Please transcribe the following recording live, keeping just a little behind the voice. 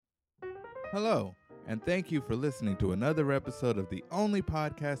Hello, and thank you for listening to another episode of the only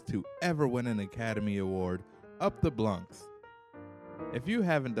podcast to ever win an Academy Award, Up the Blunks. If you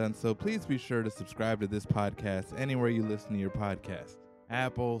haven't done so, please be sure to subscribe to this podcast anywhere you listen to your podcast.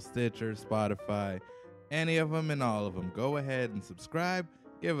 Apple, Stitcher, Spotify, any of them and all of them. Go ahead and subscribe,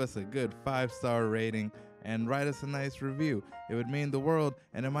 give us a good 5-star rating, and write us a nice review. It would mean the world,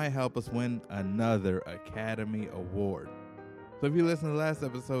 and it might help us win another Academy Award. So if you listened to the last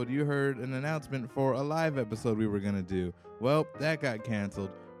episode, you heard an announcement for a live episode we were going to do. Well, that got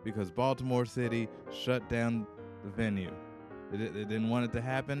canceled because Baltimore City shut down the venue. They didn't want it to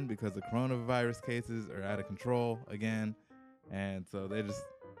happen because the coronavirus cases are out of control again. And so they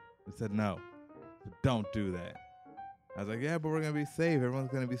said, no, don't do that. I was like, yeah, but we're going to be safe. Everyone's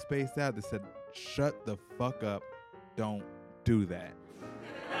going to be spaced out. They said, shut the fuck up. Don't do that.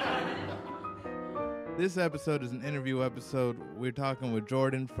 This episode is an interview episode. We're talking with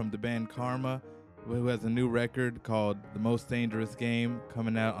Jordan from the band Kharma, who has a new record called The Most Dangerous Game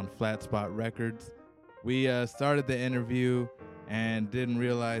coming out on Flat Spot Records. We started the interview and didn't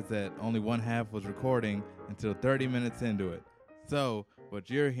realize that only one half was recording until 30 minutes into it. So what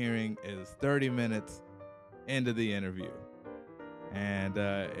you're hearing is 30 minutes into the interview. And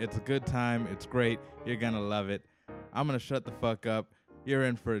it's a good time. It's great. You're going to love it. I'm going to shut the fuck up. You're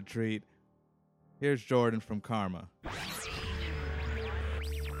in for a treat. Here's Jordan from Kharma.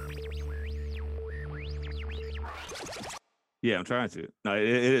 Yeah, I'm trying to. No, it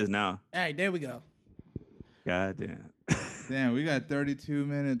is now. All right, there we go. God damn. Damn, we got 32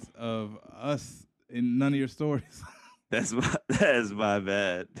 minutes of us in none of your stories. That's my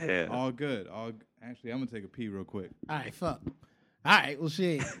bad. Damn. All good. Actually, I'm going to take a pee real quick. All right, fuck. All right, well,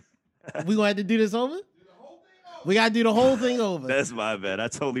 shit. We going to have to do this over? We got to do the whole thing over. That's my bad. I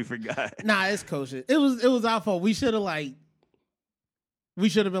totally forgot. Nah, it's kosher. It was our fault. We should have been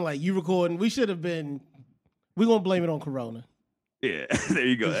like, you recording. We going to blame it on Corona. Yeah, there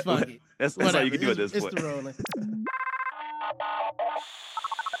you go. Fuck it. That's all you can do at this point. It's the Rona.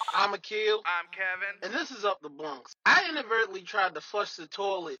 I'm Akil. I'm Kevin. And this is Up the Blunks. I inadvertently tried to flush the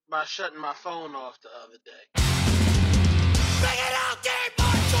toilet by shutting my phone off the other day. Bring it out, game boy,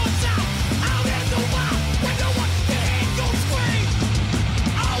 shorts out. Out in the wild, when no one can hear you scream.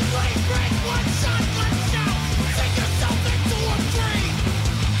 Only break one shot, one shout. Sing yourself into a dream.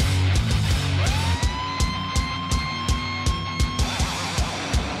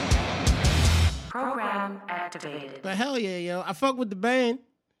 Program activated. But hell yeah, yo. I fuck with the band.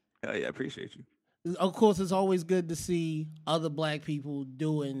 Hell yeah, I appreciate you. Of course, it's always good to see other black people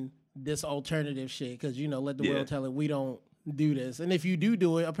doing this alternative shit because, let the world tell it we don't do this. And if you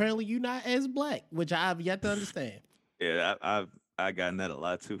do it, apparently you're not as black, which I've yet to understand. Yeah, I've gotten that a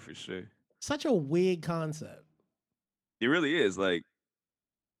lot too, for sure. Such a weird concept. It really is. Like,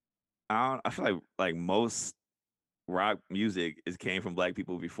 I feel like most rock music came from black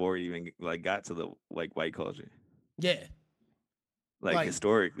people before it even got to the white culture. Yeah. Like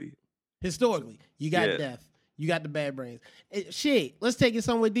historically. Historically, you got death. You got the bad brains. Shit, let's take it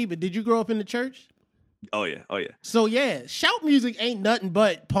somewhere deeper. Did you grow up in the church? Oh yeah. So yeah, shout music ain't nothing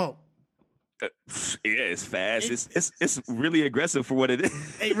but pump. Yeah, it's fast. It's really aggressive for what it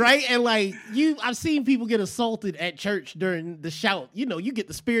is. Right? And I've seen people get assaulted at church during the shout. You get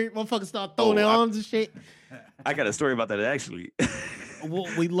the spirit, motherfuckers start throwing their arms and shit. I got a story about that actually. Well,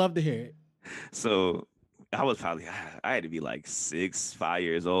 we'd love to hear it. So I was probably, I had to be like 5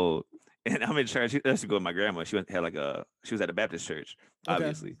 years old. And I'm in church. I used to go with my grandma. She was at a Baptist church,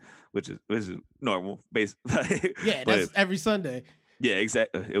 obviously, which is normal. Yeah, that's every Sunday. Yeah,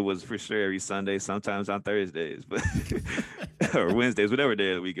 exactly. It was for sure every Sunday, sometimes on Thursdays, but or Wednesdays, whatever day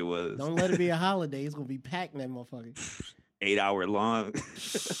of the week it was. Don't let it be a holiday. It's going to be packed in that motherfucker. 8-hour long.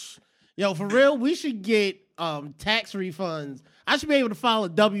 Yo, for real, we should get tax refunds. I should be able to file a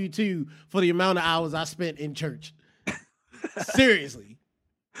W-2 for the amount of hours I spent in church. Seriously.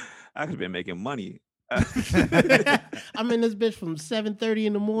 I could have been making money. I'm in this bitch from 7:30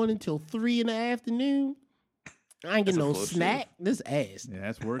 in the morning till 3 in the afternoon. I ain't getting no snack. This ass. Yeah,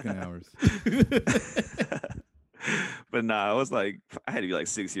 that's working hours. But nah, I had to be like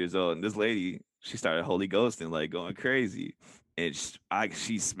 6 years old, and this lady, she started Holy Ghosting, going crazy. And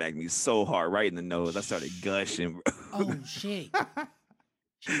she smacked me so hard right in the nose. I started gushing. Oh shit!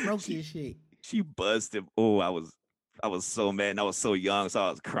 She broke your shit. She busted. Oh, I was so mad, and I was so young, so I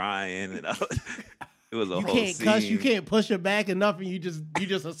was crying, and it was a whole scene. You can't cuss. You can't push her back enough, and you just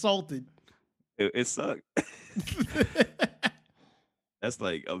assaulted. It sucked. That's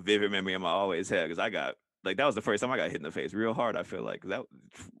like a vivid memory I always had because I got that was the first time I got hit in the face real hard. I feel like that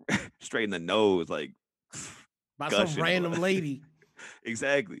straight in the nose, by some random lady.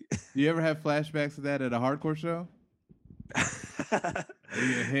 Exactly. Do you ever have flashbacks of that at a hardcore show?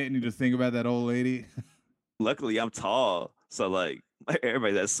 You get hit and you just think about that old lady. Luckily, I'm tall, so like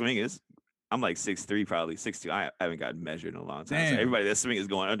everybody that swing is, I'm like 6'3", probably 6'2". I haven't gotten measured in a long time. Damn. So everybody that swing is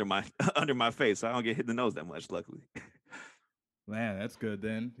going under my under my face, so I don't get hit in the nose that much. Luckily. Man, that's good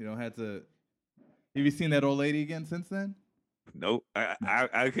then. You don't have to. Have you seen that old lady again since then? Nope,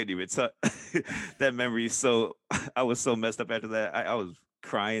 I couldn't even touch that memory. So I was so messed up after that. I was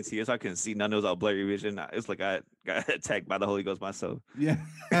crying tears. I couldn't see none. It was all blurry vision. It's like I got attacked by the Holy Ghost myself. Yeah.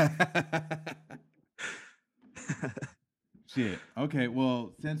 Shit. Okay,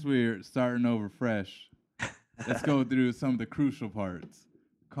 well, since we're starting over fresh, let's go through some of the crucial parts.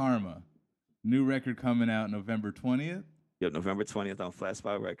 Kharma. New record coming out November 20th. Yep, November 20th on Flat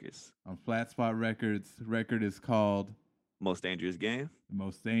Spot Records. On Flat Spot Records. Record is called Most Dangerous Game. The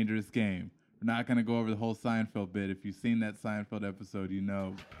Most Dangerous Game. We're not going to go over the whole Seinfeld bit. If you've seen that Seinfeld episode, you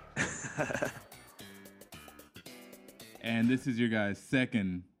know. And this is your guys'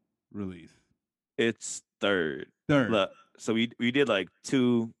 second release. It's third. Third. So we did like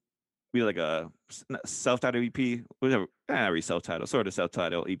two. We did like a self-titled EP, whatever. Not really self-titled, sort of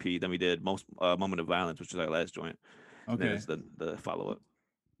self-titled EP. Then we did Moment of Violence, which was our last joint. Okay. Then it's the follow-up.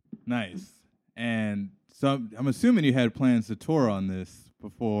 Nice. And so I'm assuming you had plans to tour on this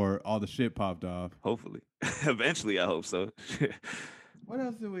before all the shit popped off. Hopefully. Eventually, I hope so. What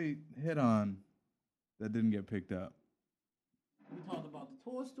else did we hit on that didn't get picked up? We talked about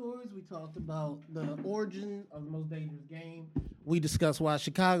the tour stories. We talked about the origin of the Most Dangerous Game. We discussed why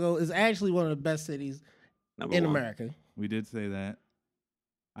Chicago is actually one of the best cities in America. We did say that.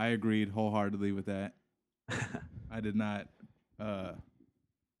 I agreed wholeheartedly with that. I did not have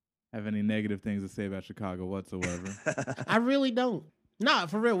any negative things to say about Chicago whatsoever. I really don't. Nah,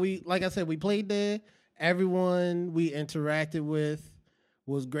 for real. Like I said, we played there. Everyone we interacted with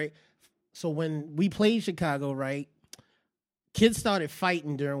was great. So when we played Chicago, right, kids started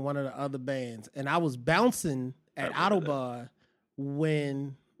fighting during one of the other bands, and I was bouncing at Autobar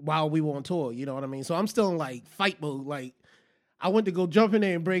while we were on tour. You know what I mean? So I'm still in like fight mode. Like I went to go jump in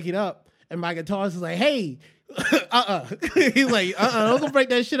there and break it up, and my guitarist was like, "Hey, He's like, don't go break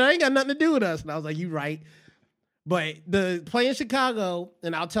that shit. I ain't got nothing to do with us." And I was like, "You right." But the playing Chicago,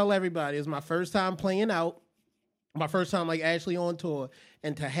 and I'll tell everybody, it was my first time playing out, my first time like actually on tour,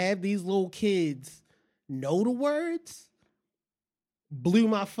 and to have these little kids know the words blew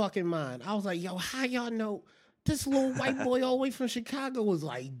my fucking mind. I was like, yo, how y'all know? This little white boy all the way from Chicago was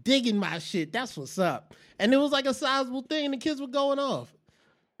like digging my shit. That's what's up. And it was like a sizable thing, and the kids were going off.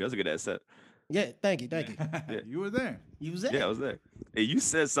 That was a good ass set. Yeah, thank you. Yeah. You were there. You was there. Yeah, I was there. Hey, you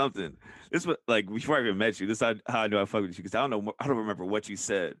said something. This was like before I even met you. This is how I knew I fucked with you, because I don't remember what you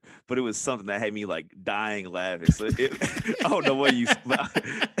said, but it was something that had me like dying laughing. So I don't know what you.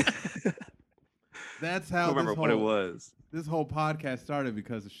 That's how. I don't remember what it was. This whole podcast started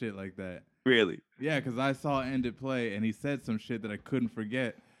because of shit like that. Really? Yeah, because I saw Ended play, and he said some shit that I couldn't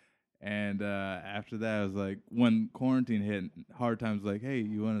forget. And after that, I was like, when quarantine hit, Hard Times like, "Hey,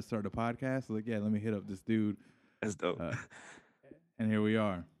 you want to start a podcast?" I was like, "Yeah, let me hit up this dude." That's dope. And here we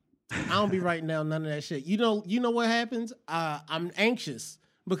are. I don't be writing down none of that shit. You know what happens? I'm anxious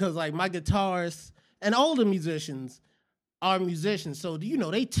because like my guitarists and all the musicians are musicians, so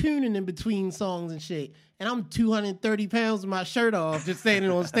they tuning in between songs and shit. And I'm 230 pounds with my shirt off, just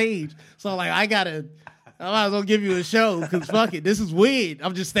standing on stage. So like I might as well give you a show, because fuck it, this is weird.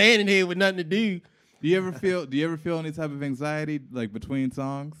 I'm just standing here with nothing to do. Do you ever feel any type of anxiety like between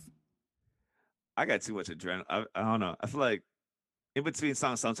songs? I got too much adrenaline. I don't know. I feel like in between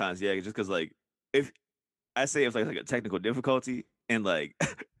songs sometimes, yeah, just because like if I say it's like a technical difficulty and like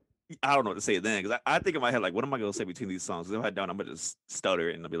I don't know what to say then, because I think in my head like, what am I gonna say between these songs? 'Cause if I don't, I'm gonna just stutter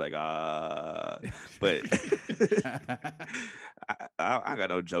and I'll be like but I got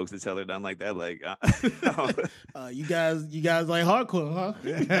no jokes to tell her done like that. Like you guys like hardcore, huh?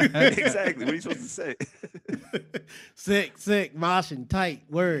 Exactly. What are you supposed to say? Sick, moshing, tight,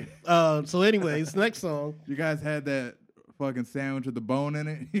 word. So anyways, next song. You guys had that fucking sandwich with the bone in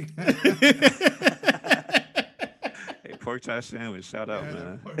it? Hey, pork chop sandwich, shout out,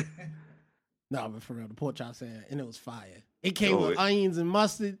 man. No, but for real, the pork chop sandwich, and it was fire. It came with onions and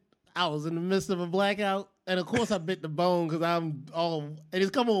mustard. I was in the midst of a blackout, and of course I bit the bone because and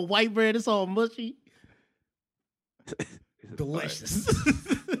it's come on white bread. It's all mushy. Delicious.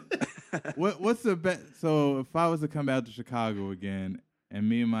 What's the best? So if I was to come out to Chicago again, and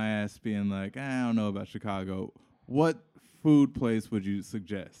me and my ass being like, I don't know about Chicago, what food place would you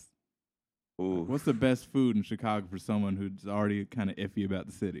suggest? Ooh. What's the best food in Chicago for someone who's already kind of iffy about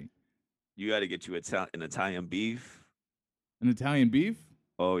the city? You got to get you an Italian beef An Italian beef?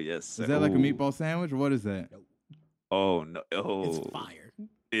 Oh yes. Is that like a meatball sandwich or what is that? Oh no! It's Oh, fire.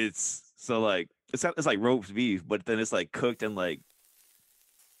 it's so like it's like roast beef, but then it's like cooked in like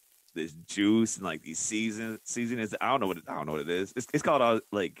this juice and like these seasonings. I don't know what it is. It's called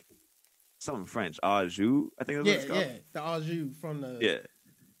like something French. Au jus, I think that's what it's called. Yeah, the au jus from the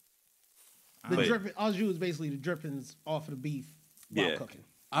But- dripping. Au jus is basically the drippings off of the beef while cooking.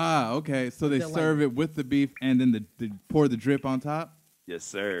 Ah, okay. So they They're serve it with the beef and then they pour the drip on top? Yes,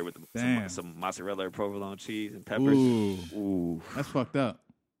 sir. With some mozzarella or provolone cheese and peppers. Ooh. That's fucked up.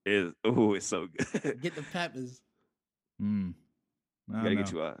 It's so good. Get the peppers. Mm. You gotta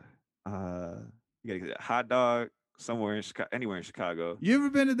get you a hot dog somewhere in Chicago, anywhere in Chicago. You ever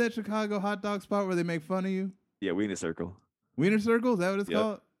been to that Chicago hot dog spot where they make fun of you? Yeah, Wiener Circle. Wiener Circle? Is that what it's Yep.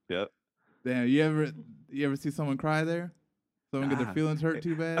 called? Yep. Damn, you ever see someone cry there? Someone get their feelings hurt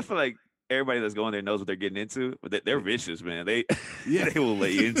too bad? I feel like everybody that's going there knows what they're getting into, but they're vicious, man. They Yeah. they will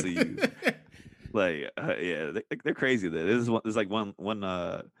lay into you. Like they're crazy. There's like one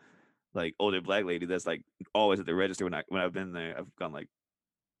like older black lady that's like always at the register when I've been there. I've gone like,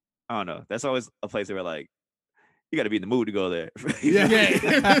 I don't know. That's always a place where like you got to be in the mood to go there. Yeah,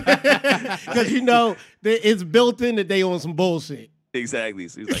 because it's built in that they on some bullshit. Exactly.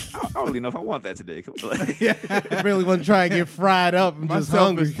 So he's like, I don't really know if I want that today. I really want to try and get fried up. I'm My just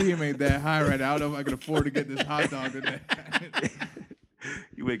hungry. self-esteem ain't that high right now. I don't know if I can afford to get this hot dog today.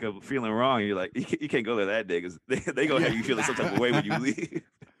 You wake up feeling wrong. You're like, you can't go there that day because they gonna have you feeling some type of way when you leave.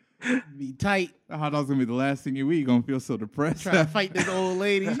 Be tight. The hot dog's gonna be the last thing you eat. You're gonna feel so depressed. Try to fight this old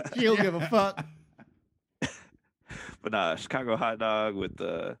lady. She don't give a fuck. But nah, Chicago hot dog with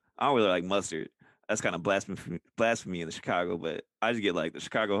I don't really like mustard. That's kind of blasphemy in the Chicago, but I just get like the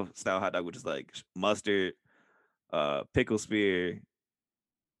Chicago style hot dog, which is like mustard, pickle spear,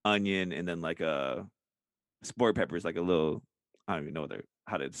 onion, and then like sport peppers, like a little. I don't even know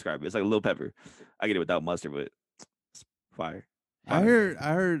how to describe it. It's like a little pepper. I get it without mustard, but it's fire. I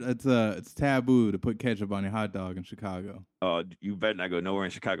heard it's taboo to put ketchup on your hot dog in Chicago. Oh, you better not go nowhere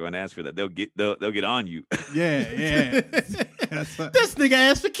in Chicago and ask for that. They'll get on you. Yeah. This nigga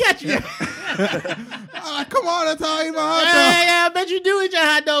asked for ketchup. Come on, that's how I eat my hot dog. Yeah, I bet you do eat your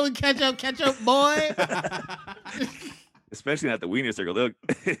hot dog with ketchup, boy. Especially at the Wiener Circle,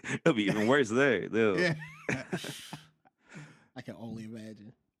 they'll be even worse there. Yeah. I can only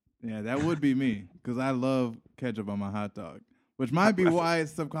imagine. Yeah, that would be me because I love ketchup on my hot dog. Which might be why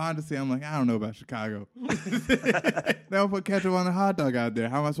it's subconsciously I'm like, I don't know about Chicago. They don't put ketchup on a hot dog out there.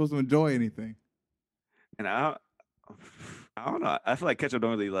 How am I supposed to enjoy anything? And I don't know. I feel like ketchup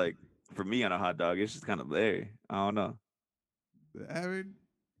don't really like for me on a hot dog. It's just kind of there. I don't know. I mean,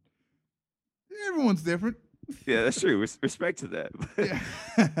 everyone's different. Yeah, that's true. Respect to that.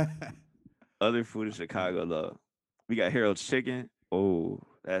 Yeah. Other food in Chicago though, we got Harold's Chicken. Oh,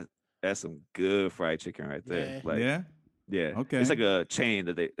 that's some good fried chicken right there. Yeah. Like, yeah. Okay. It's like a chain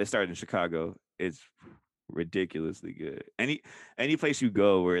that they started in Chicago. It's ridiculously good. Any place you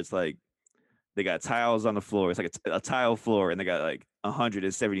go where it's like they got tiles on the floor. It's like a tile floor, and they got like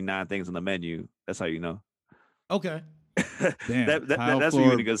 179 things on the menu. That's how you know. Okay. Damn, that's when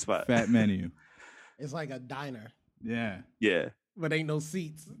you're in a good spot. Fat menu. It's like a diner, Yeah. Yeah. but ain't no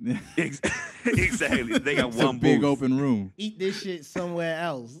seats. Exactly. They got It's one a big booth. open room. Eat this shit somewhere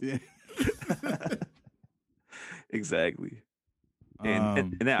else. Yeah. Exactly.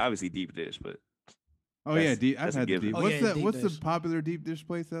 And then obviously deep dish, but Oh yeah, that's I've a had the given. deep. Oh, yeah, deep What's the dish. popular deep dish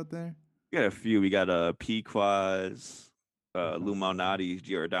place out there? we got a few. We got Pequod's, Lou Malnati's,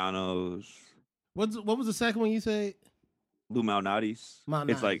 Giordano's. What was the second one you said? Lou Malnati's. Malnati's.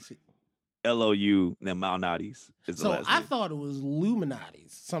 It's like LOU and then Malnati's is the So last I name. thought it was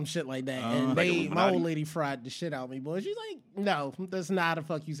Illuminati's, some shit like that. And Like my Illuminati? old lady fried the shit out of me, boy. She's like, no, that's not how the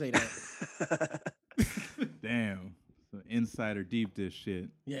fuck you say that. Damn. So insider deep dish shit.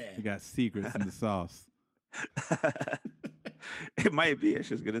 Yeah. You got secrets in the sauce. It might be. It's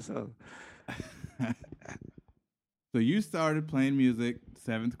just good as hell. So you started playing music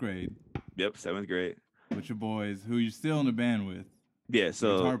 7th grade Yep, 7th grade. with your boys, who you're still in the band with. Yeah,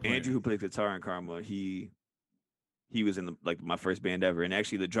 so Guitar player. Andrew, who plays guitar in Kharma, he was in my first band ever, and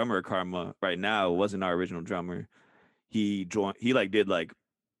actually the drummer of Kharma right now wasn't our original drummer. He did like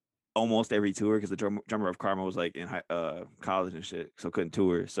almost every tour because the drummer of Kharma was like in college and shit, so couldn't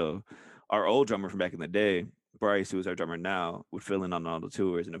tour. So our old drummer from back in the day, Bryce, who is our drummer now, would fill in on all the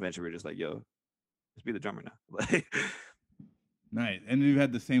tours, and eventually we're just like, yo, let's be the drummer now. Like, Nice. And you've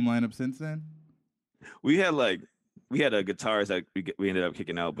had the same lineup since then? we had a guitarist that we ended up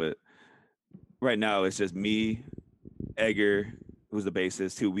kicking out, but right now it's just me, Edgar, who's the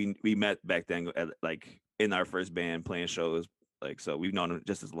bassist, who we met back then at like in our first band playing shows. Like, so we've known him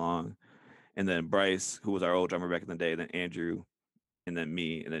just as long. And then Bryce, who was our old drummer back in the day, then Andrew, and then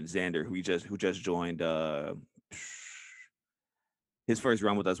me, and then Xander, who just joined his first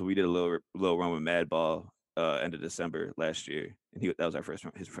run with us. We did a little run with Madball end of December last year, and that was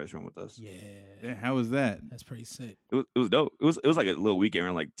his first run with us. Yeah. How was that? That's pretty sick. It was dope. It was like a little weekend,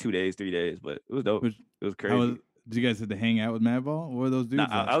 around like 2 days, 3 days, but it was dope. It was crazy. Did you guys have to hang out with Madball? What were those dudes?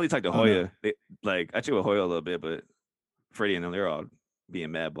 Nah, I only talked to Hoya. No. I chill with Hoya a little bit, but Freddie and them, they're all being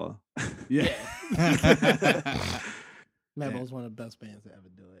Madball. Yeah. Madball's one of the best bands to ever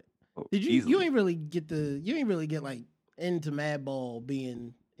do it. Oh, Did you? easily. You ain't really get like into Madball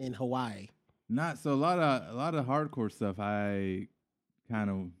being in Hawaii. Not so a lot of hardcore stuff. I kind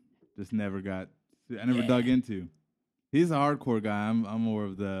of just never dug into. He's a hardcore guy. I'm more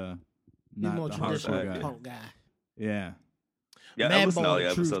of the not more the traditional hardcore guy. punk guy. Yeah. Yeah, I listened to all the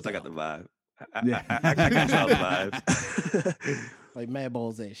episodes. I got the vibe. I can tell the vibes. Like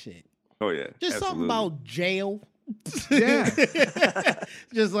Madball's that shit. Oh yeah, Just something about jail. Yeah.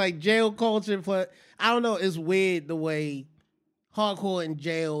 Just like jail culture. But I don't know. It's weird the way hardcore and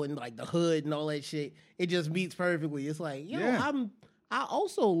jail and like the hood and all that shit. It just meets perfectly. It's like, I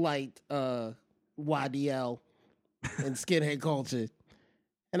also liked YDL and skinhead culture.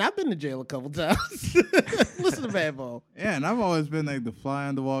 And I've been to jail a couple times. Listen to Madball. Yeah, and I've always been like the fly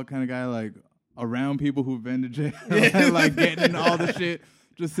on the wall kind of guy, like around people who've been to jail, like getting into all the shit.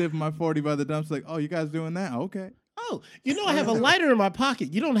 Just sipping my 40 by the dumps, like, oh, you guys doing that? Okay. Oh, I have a lighter in my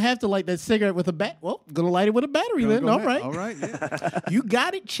pocket. You don't have to light that cigarette with a Well, gonna light it with a battery then. All right. All right, yeah. You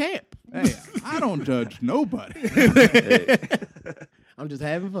got it, champ. Hey, I don't judge nobody. I'm just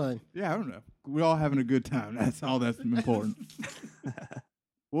having fun. Yeah, I don't know. We're all having a good time. That's all that's important.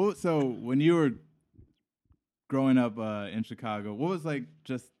 Well, so when you were growing up in Chicago, what was like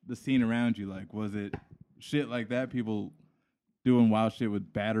just the scene around you like? Was it shit like that? People doing wild shit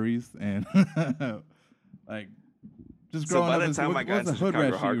with batteries and like just growing up. So by the time I got into the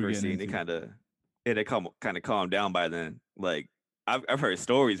Chicago hardcore scene, into? it kind of calmed down by then. Like I've heard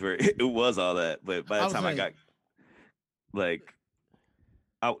stories where it was all that, but by the time I got like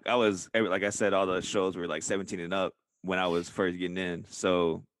I was, like I said, all the shows were like 17 and up when I was first getting in.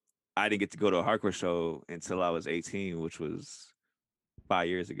 So I didn't get to go to a hardcore show until I was 18, which was 5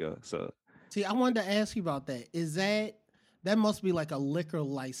 years ago. So see, I wanted to ask you about that. Is that must be like a liquor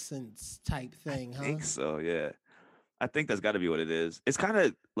license type thing, huh? I think so, yeah. I think that's got to be what it is. It's kind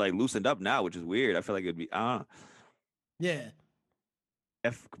of like loosened up now, which is weird. I feel like it'd be, Yeah.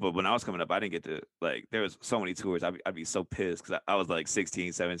 But when I was coming up, I didn't get to, like, there was so many tours. I'd be so pissed because I was like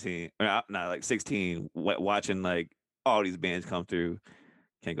 16, 17. Like 16, watching like all these bands come through.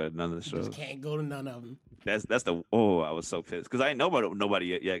 Can't go to none of the shows. Just can't go to none of them. I was so pissed because I didn't know about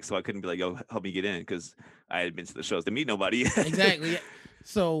nobody yet, so I couldn't be like, yo, help me get in because I had been to the shows to meet nobody yet. Exactly. Yeah.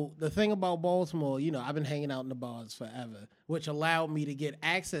 So the thing about Baltimore, I've been hanging out in the bars forever, which allowed me to get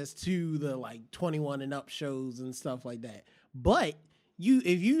access to the like 21 and up shows and stuff like that. But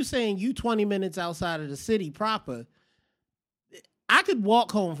if you saying you 20 minutes outside of the city proper, I could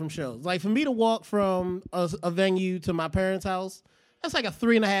walk home from shows. Like for me to walk from a venue to my parents' house, that's like a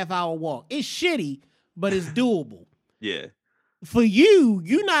 3.5 hour walk. It's shitty, but it's doable. Yeah. For you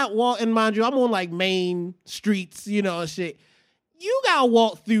not walking, mind you, I'm on like main streets, shit. You gotta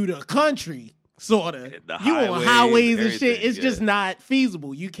walk through the country, sort of. You on highways and shit. It's just not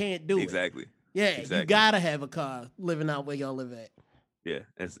feasible. You can't do it. Exactly. Yeah, exactly. You gotta have a car living out where y'all live at. Yeah,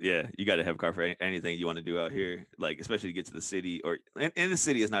 you got to have a car for anything you want to do out here. Like, especially to get to the city, or in the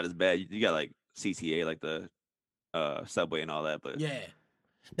city, it's not as bad. You got like CTA, like the subway and all that. But yeah,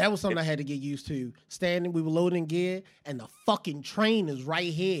 that was something I had to get used to. We were loading gear, and the fucking train is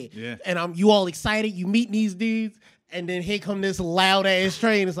right here. Yeah, and you all excited. You meet these dudes, and then here come this loud ass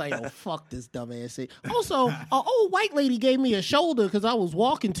train. It's like, oh fuck this dumb ass shit. Also, an old white lady gave me a shoulder because I was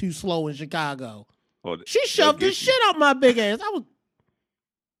walking too slow in Chicago. Well, she shoved this shit up my big ass.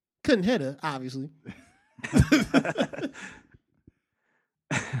 Couldn't hit her, obviously.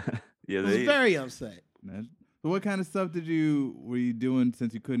 Yeah, I was very upset. So what kind of stuff were you doing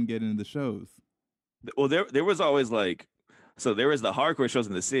since you couldn't get into the shows? Well, there was always like, so there was the hardcore shows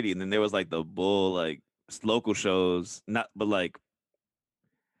in the city, and then there was like the bull like local shows, but like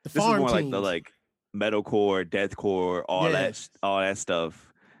the this is more teams. like the like metalcore, deathcore, all that stuff.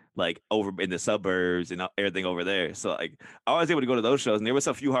 Like over in the suburbs and everything over there. So like I was able to go to those shows, and there was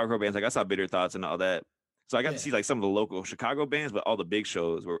a few hardcore bands. Like I saw Bitter Thoughts and all that. So I got to see like some of the local Chicago bands, but all the big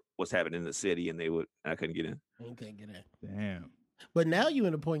shows was happening in the city, and I couldn't get in. You couldn't get in. Damn. But now you're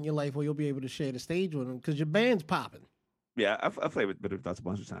in a point in your life where you'll be able to share the stage with them because your band's popping. Yeah, I played with Bitter Thoughts a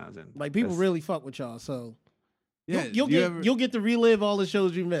bunch of times, and Like people really fuck with y'all, so Yeah, you'll get to relive all the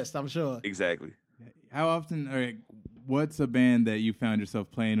shows you missed. I'm sure. exactly. How often, or what's a band that you found yourself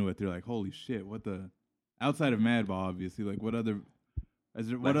playing with? You're like, holy shit, what the, outside of Madball, obviously, like what other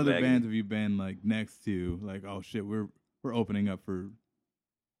bands have you been like next to? Like, oh shit, we're opening up for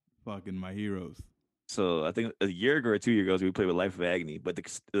fucking My Heroes. So I think a year ago or 2 years ago, we played with Life of Agony, but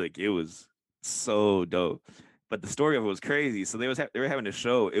it was so dope. But the story of it was crazy. So they were having a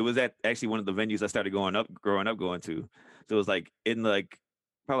show. It was at actually one of the venues I started growing up going to. So it was like in like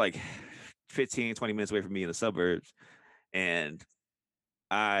probably like 15, 20 minutes away from me in the suburbs. And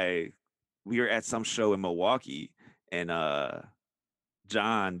we were at some show in Milwaukee, and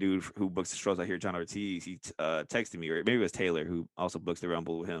John, dude who books the shows out here, John Ortiz, he texted me, or maybe it was Taylor who also books the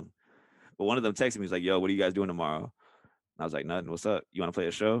Rumble with him. But one of them texted me, he's like, yo, what are you guys doing tomorrow? And I was like, nothing. What's up? You want to play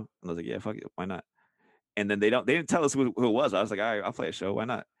a show? And I was like, yeah, fuck it. Why not? And then they didn't tell us who it was. I was like, all right, I'll play a show. Why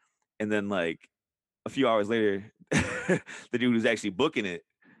not? And then like a few hours later, the dude who's actually booking it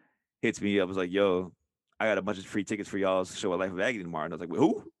hits me up. I was like, yo, I got a bunch of free tickets for y'all's show at Life of Agony tomorrow. And I was like, wait,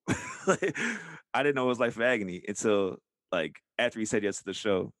 who? Like, I didn't know it was Life of Agony until like after he said yes to the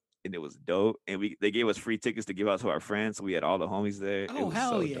show. And it was dope. And they gave us free tickets to give out to our friends. So we had all the homies there. Oh,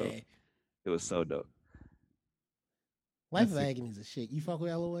 hell yeah. Dope. It was so dope. Life of Agony is a shit. You fuck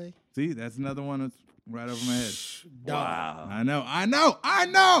with LOA? See, that's another one that's right over my head. Wow. I know.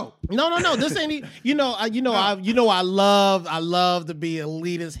 No. This ain't. I love to be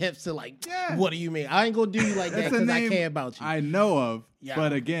elitist hipster. Like, yeah. What do you mean? I ain't gonna do you like that because I care about you. I know of,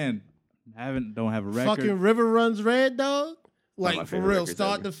 but again, don't have a record. Fucking River Runs Red, dog. Like for real,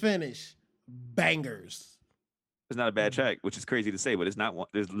 start ever. to finish, bangers. It's not a bad track, which is crazy to say, but it's not one.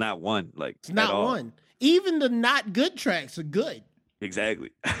 There's not one like it's not one. Even the not good tracks are good. Exactly.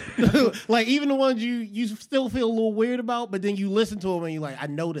 Like even the ones you still feel a little weird about, but then you listen to them and you're like, I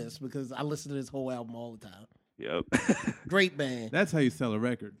know this because I listen to this whole album all the time. Yep. Great band. That's how you sell a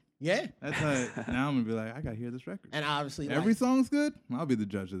record. Yeah. That's how. Now I'm gonna be like, I gotta hear this record. And obviously, every song's good. I'll be the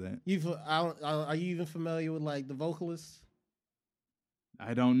judge of that. Are you even familiar with like the vocalists?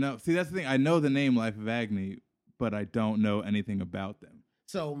 I don't know. See, that's the thing. I know the name Life of Agony, but I don't know anything about them.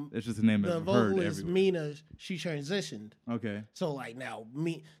 So it's just a name the I've heard vocalist everywhere. Mina, she transitioned. Okay. So like now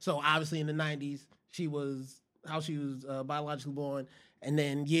so obviously in the 90s she was biologically born, and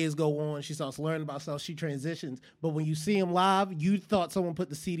then years go on, she starts learning about stuff, she transitions. But when you see him live, you thought someone put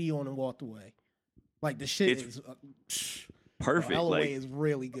the CD on and walked away. Like the shit is perfect. LOA like, is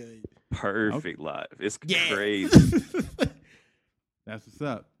really good. Perfect live. It's crazy. That's what's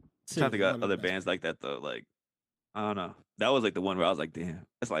up. I'm trying to think of other bands like that though. Like I don't know. That was like the one where I was like, damn,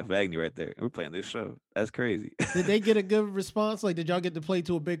 that's like Agony right there. We're playing this show. That's crazy. Did they get a good response? Like, did y'all get to play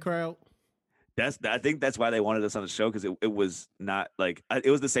to a big crowd? I think that's why they wanted us on the show, because it was not like it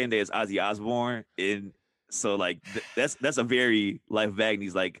was the same day as Ozzy Osbourne, so like that's a very Life of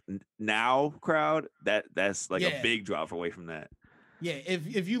Agony's like now crowd. That's like a big drop away from that. Yeah,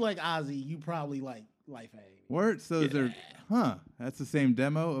 if you like Ozzy, you probably like Life of Agony. Word. So is there? That's the same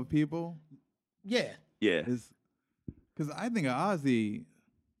demo of people. Yeah. Yeah. Because I think of Ozzy,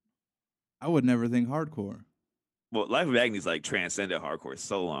 I would never think hardcore. Well, Life of Agony's like transcended hardcore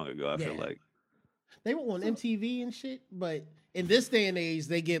so long ago. I feel like they were on MTV and shit, but in this day and age,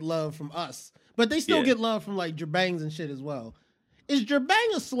 they get love from us. But they still get love from like Jerbangs and shit as well. Is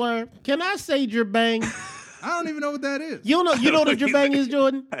Jerbang a slur? Can I say Jerbang? I don't even know what that is. You know what a Jerbang is,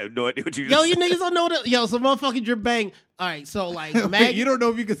 Jordan? I have no idea what you just said. You niggas don't know that. Yo, so motherfucking Jerbang. All right, so like Wait, you don't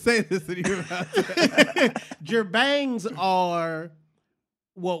know if you can say this in your mouth. Jerbangs are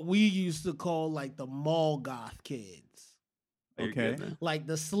what we used to call like the mall goth kids. Okay. Like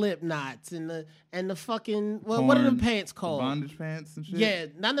the Slipknots and the fucking what are them pants called? Bondage pants and shit? Yeah,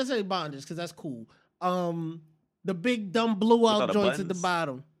 not necessarily bondage, because that's cool. The big dumb blue out joints at the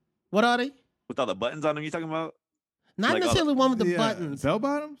bottom. What are they? With all the buttons on them, you talking about? Not like necessarily one with the buttons. Bell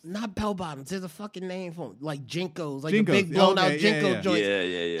bottoms? Not bell bottoms. There's a fucking name for them. Like Jinkos. Like Jinkos. the big blown out Jinko joints.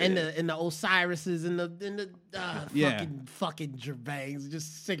 Yeah. And the Osiris's and the fucking Jerbangs.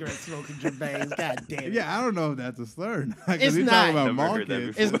 Just cigarette smoking Jerbangs. God damn it. Yeah, I don't know if that's a slur. It's not. not. About mall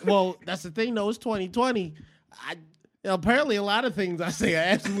kids. Well, that's the thing though. It's 2020. Apparently a lot of things I say are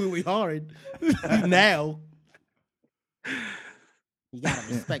absolutely hard now. You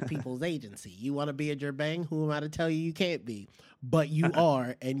gotta respect people's agency. You want to be a Jerbang? Who am I to tell you you can't be? But you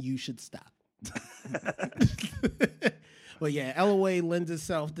are, and you should stop. But yeah, LOA lends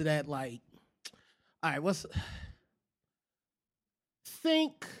itself to that. Like, all right,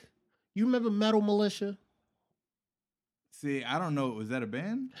 you remember Metal Militia? See, I don't know. Was that a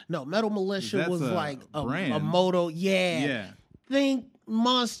band? No, Metal Militia was like a brand. moto. Yeah. Think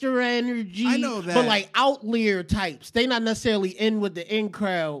Monster Energy. I know that. But like outlier types. They not necessarily in with the in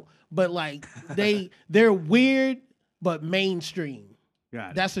crowd, but like they're weird but mainstream.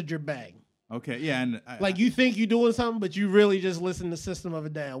 Got it. That's what you're bang. Okay, yeah. And Like you think you're doing something, but you really just listen to System of a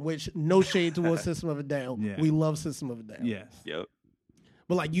Down, which no shade towards System of a Down. Yeah. We love System of a Down. yes. Yep.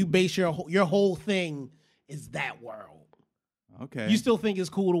 But like you base your whole thing is that world. Okay. You still think it's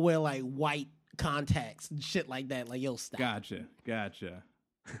cool to wear like white contacts and shit like that. Like, yo, stop. Gotcha.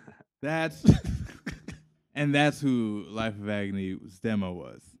 That's and that's who Life of Agony's demo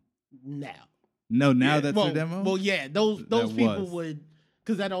was. Now. No, that's their demo? Well, yeah, those That people was. would,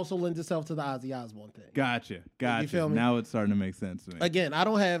 because that also lends itself to the Ozzy Osbourne thing. Gotcha. You feel me? Now it's starting to make sense to me. Again, I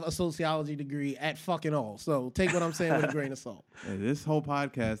don't have a sociology degree at fucking all, so take what I'm saying with a grain of salt. Hey, this whole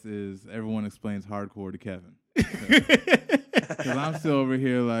podcast is everyone explains hardcore to Kevin. Because I'm still over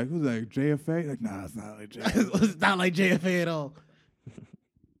here like, who's like JFA? Like, nah, it's not like JFA. It's not like JFA at all.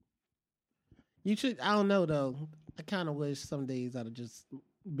 You should, I don't know though. I kind of wish some days I'd have just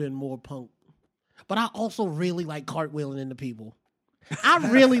been more punk. But I also really like cartwheeling into people. I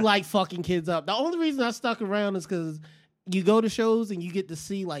really like fucking kids up. The only reason I stuck around is because you go to shows and you get to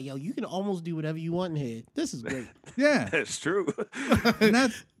see like, yo, you can almost do whatever you want in here. This is great. Yeah. That's true.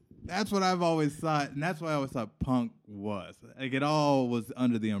 And that's what I've always thought, and that's what I always thought punk was. Like, it all was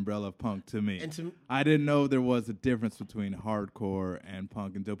under the umbrella of punk to me. And I didn't know there was a difference between hardcore and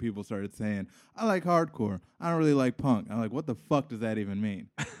punk until people started saying, I like hardcore. I don't really like punk. I'm like, what the fuck does that even mean?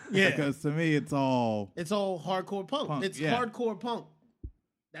 Yeah. Because to me, it's all hardcore punk. It's yeah. hardcore punk.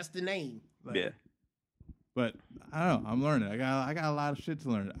 That's the name. like, Yeah. But I don't know. I'm learning. I got a lot of shit to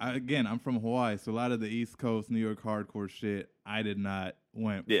learn. I'm from Hawaii, so a lot of the East Coast, New York hardcore shit, I did not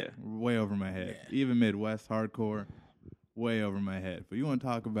went way over my head. Yeah. Even Midwest hardcore, way over my head. But you want to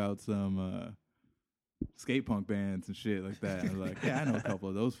talk about some skate punk bands and shit like that? I'm like, yeah, I know a couple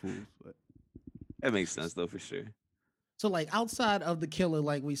of those fools. But That makes sense though, for sure. So like outside of the Killer,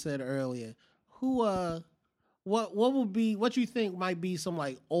 like we said earlier, who what you think might be some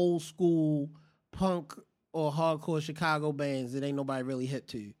like old school punk or hardcore Chicago bands that ain't nobody really hip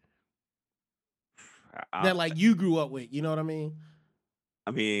to? That like you grew up with, you know what I mean?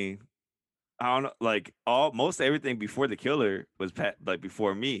 I mean, I don't know. Like most everything before the Killer was like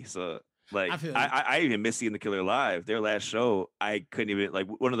before me. So like I even missed seeing the Killer live. Their last show, I couldn't even like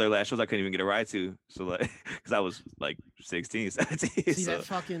one of their last shows. I couldn't even get a ride to. So like, because I was like 16, 17. See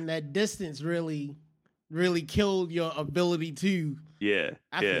that distance really killed your ability to. Yeah,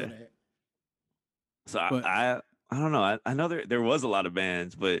 I feel that. So I don't know. I know there was a lot of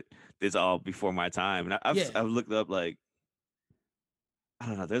bands, but it's all before my time. And I've looked up like, I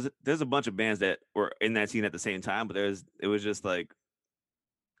don't know. There's a bunch of bands that were in that scene at the same time, but it was just like,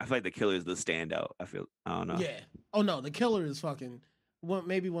 I feel like the Killer is the standout. I don't know. Yeah. Oh no, the Killer is fucking. Well,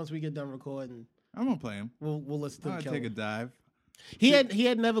 maybe once we get done recording, I'm gonna play him. We'll listen to the Killer. Take a dive. He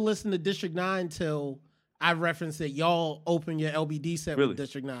had never listened to District 9 till I referenced that y'all open your LBD set with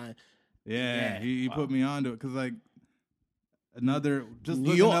District 9. Yeah, he put me onto it because like New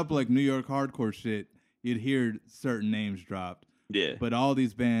looking York. up like New York hardcore shit, you'd hear certain names dropped. Yeah, but all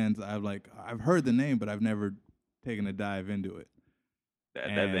these bands I've heard the name, but I've never taken a dive into it. That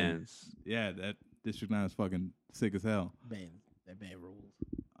band's that District 9 is fucking sick as hell. That band rules.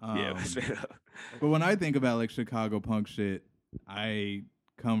 But when I think about like Chicago punk shit, I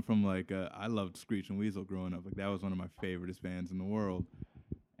come from like I loved Screech and Weasel growing up. Like that was one of my favoriteest bands in the world.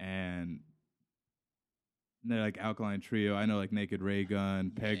 And they're like Alkaline Trio. I know like Naked Ray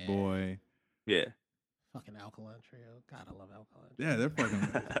Gun, Peg Boy. Yeah. Fucking Alkaline Trio. God, I love Alkaline Trio. Yeah, they're fucking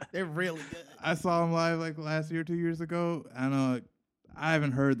they're really good. I saw them live like last year, 2 years ago. I know I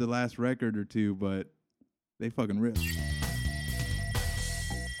haven't heard the last record or two, but they fucking rip.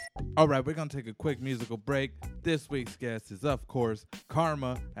 All right, we're going to take a quick musical break. This week's guest is, of course,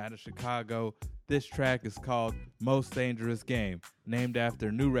 Kharma out of Chicago. This track is called Most Dangerous Game, named after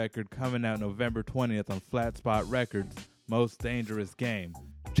a new record coming out November 20th on Flat Spot Records, Most Dangerous Game.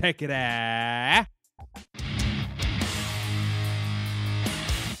 Check it out.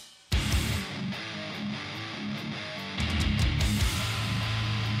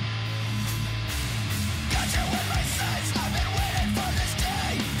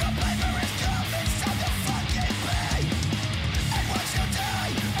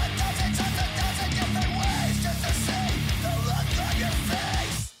 The look on your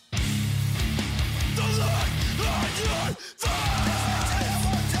face.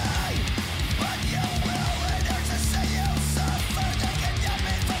 But you will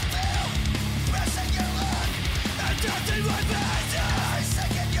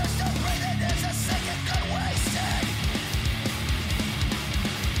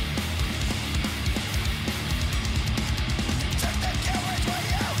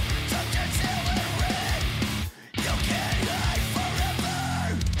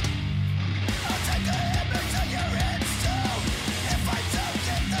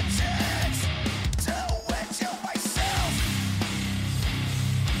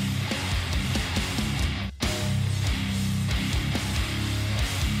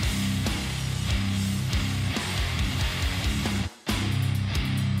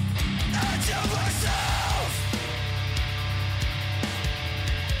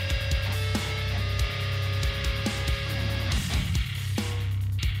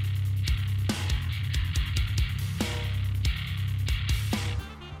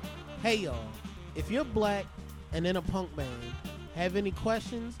Hey, y'all. If you're black and in a punk band, have any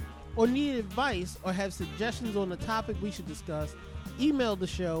questions, or need advice, or have suggestions on the topic we should discuss, email the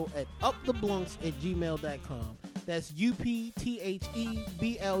show at uptheblunks@gmail.com. That's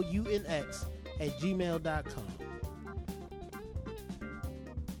UPTHEBLUNX@gmail.com.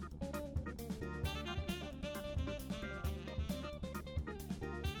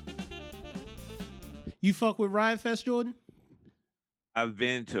 You fuck with Riot Fest, Jordan? I've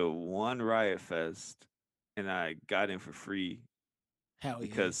been to one Riot Fest, and I got in for free Hell yeah.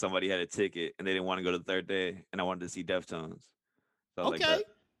 because somebody had a ticket and they didn't want to go to the third day, and I wanted to see Deftones. So I was Okay.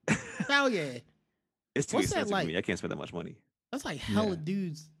 like, Hell yeah. it's too What's that expensive like? for me. I can't spend that much money. That's like hella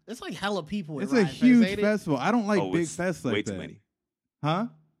dudes. That's like hella people. At It's a Riot Fest, huge ain't it? festival. I don't like big it's fests like way that. too many. Huh?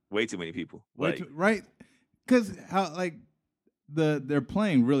 Way too many people. Way Like, too, right? Because how like they're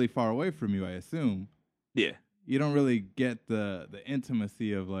playing really far away from you. I assume yeah. you don't really get the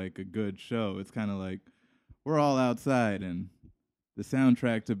intimacy of like a good show. It's kind of like we're all outside, and the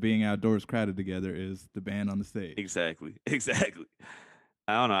soundtrack to being outdoors crowded together is the band on the stage. Exactly. Exactly.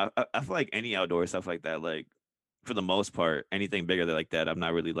 I don't know. I feel like any outdoor stuff like that, like for the most part, anything bigger than like that, I'm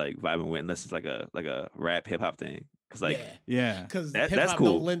not really like vibing with unless it's like a rap hip hop thing. Cause like Yeah. Because That's hip hop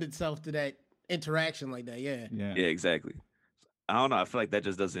cool. don't lend itself to that interaction like that. Yeah. Yeah. yeah, exactly. I don't know. I feel like that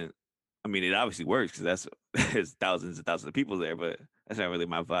just doesn't. I mean, it obviously works because there's thousands and thousands of people there, but that's not really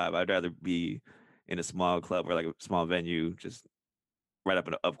my vibe. I'd rather be in a small club or like a small venue, just right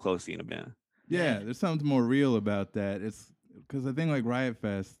up close seeing a band. Yeah, there's something more real about that. It's because I think like Riot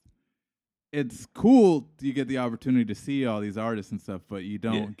Fest, it's cool you get the opportunity to see all these artists and stuff, but you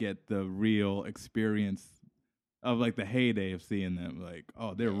don't get the real experience of like the heyday of seeing them. Like,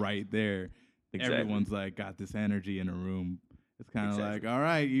 oh, they're right there. Exactly. Everyone's like got this energy in a room. It's kind of Exactly. like, all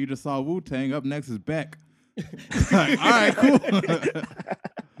right, you just saw Wu-Tang. Up next is Beck. Like, all right, cool.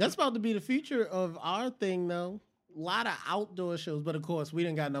 That's about to be the future of our thing, though. A lot of outdoor shows, but of course, we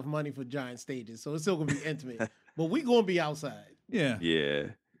didn't got enough money for giant stages, so it's still gonna be intimate. But we gonna be outside. Yeah. Yeah.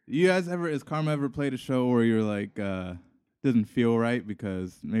 You guys has Kharma ever played a show where you're like, doesn't feel right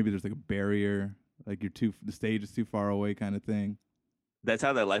because maybe there's like a barrier, like the stage is too far away kind of thing? That's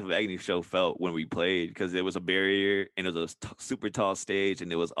how that Life of Agony show felt when we played because there was a barrier and it was a super tall stage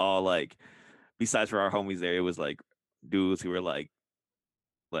and it was all like, besides for our homies there, it was like dudes who were like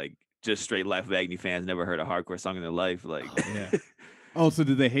just straight Life of Agony fans, never heard a hardcore song in their life. Like, Yeah. Oh, so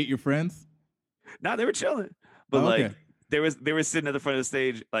did they hate your friends? nah, they were chilling, but Oh, okay. like they were sitting at the front of the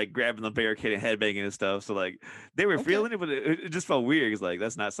stage, like grabbing the barricade and headbanging and stuff. So like they were feeling it, but it just felt weird. It's like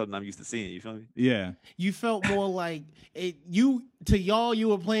that's not something I'm used to seeing. You feel me? Yeah. You felt more like you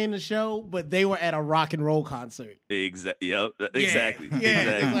were playing the show, but they were at a rock and roll concert. Exactly. Yep. Exactly. Yeah.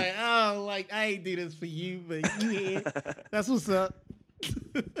 Exactly. It's like, oh, like I ain't do this for you, but you here. That's what's up.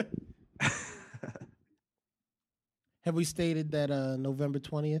 Have we stated that November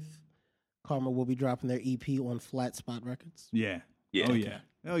 20th, Kharma will be dropping their EP on Flat Spot Records? Yeah. Oh, yeah.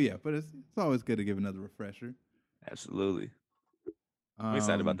 Oh, yeah. But it's always good to give another refresher. Absolutely. I'm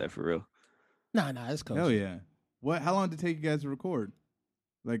excited about that for real. Nah, it's cool. Hell yeah. How long did it take you guys to record?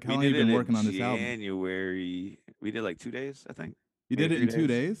 Like, how long We have did you been it working in on this album? January. We did like 2 days, I think. You did it in 2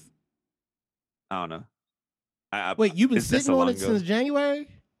 days? I don't know. Wait, you've been it's that sitting so on long it ago. since January?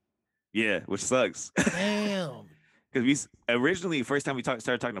 Yeah, which sucks. Damn. Because we originally, first time we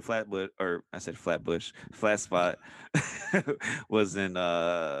started talking to Flat Spot was in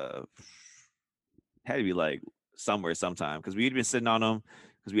had to be like somewhere sometime because we had been sitting on them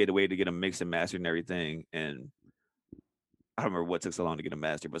because we had to wait to get them mixed and mastered and everything, and I don't remember what took so long to get them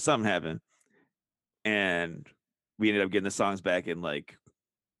mastered, but something happened, and we ended up getting the songs back in like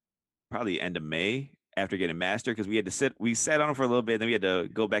probably end of May after getting mastered because we sat on them for a little bit, then we had to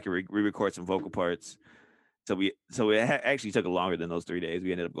go back and re-record some vocal parts. So it actually took longer than those 3 days.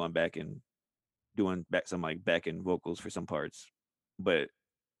 We ended up going back and doing some like back end vocals for some parts, but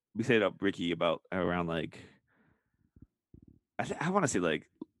we set up Ricky about around like I want to say like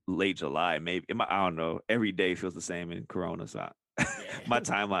late July, maybe. I don't know. Every day feels the same in Corona, so my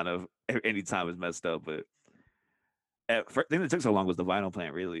timeline of any time is messed up. But the thing that took so long was the vinyl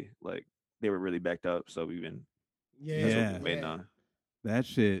plant. Really, like they were really backed up, so we've been that's what we've been waiting on. That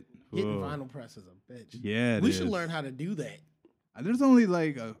shit. Getting whoa. vinyl press is a bitch. Yeah, we should learn how to do that. There's only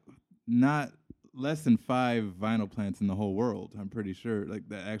like not less than 5 vinyl plants in the whole world. I'm pretty sure, like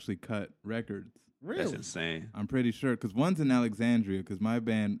that actually cut records. Really? That's insane. I'm pretty sure because one's in Alexandria. Because my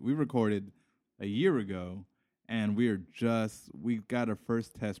band, we recorded a year ago, and we got our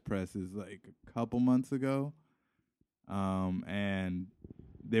first test presses like a couple months ago, and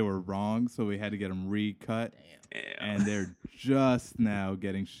they were wrong, so we had to get them recut. Damn. And they're just now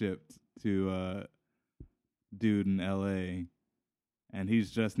getting shipped to dude in L.A. and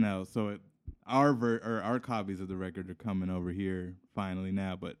he's just now. So our copies of the record are coming over here finally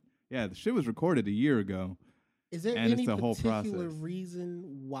now. But yeah, the shit was recorded a year ago. Is there and any it's a whole particular process.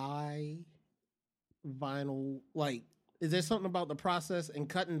 reason why vinyl, like, is there something about the process in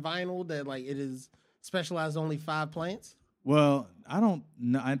cutting vinyl that, like, it is specialized only 5 plants? Well, I don't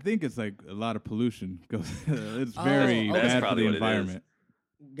know. I think it's like a lot of pollution because it's very okay. That's bad for probably the what it is. environment.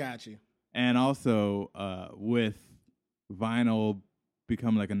 Got you. And also with vinyl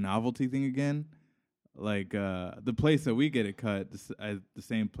become like a novelty thing again, like the place that we get it cut is the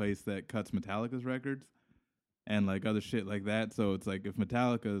same place that cuts Metallica's records and like other shit like that. So it's like if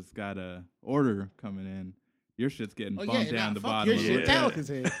Metallica's got a order coming in, your shit's getting bumped down the bottom. Your of shit, the Metallica's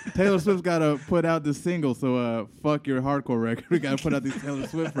here. Taylor Swift's got to put out this single, so fuck your hardcore record. We got to put out these Taylor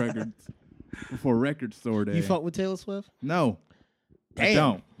Swift records before Record Store Day. You fuck with Taylor Swift? No. Damn. I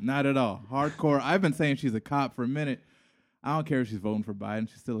don't. Not at all. Hardcore. I've been saying she's a cop for a minute. I don't care if she's voting for Biden.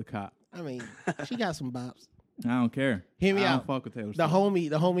 She's still a cop. I mean, she got some bops. I don't care. Hear me I out. don't fuck with Taylor Swift.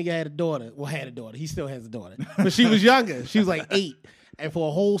 The homie had a daughter. Well, had a daughter. He still has a daughter. But she was younger. She was like 8. And for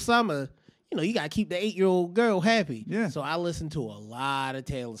a whole summer, you know, you got to keep the 8-year-old girl happy. Yeah. So I listened to a lot of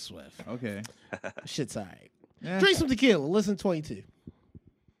Taylor Swift. Okay. Shit's all right. Yeah. Drink some tequila. Listen 22.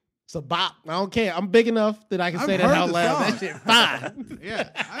 It's a bop. I don't care. I'm big enough that I can I've say that heard out the loud. song. That shit fine. Yeah.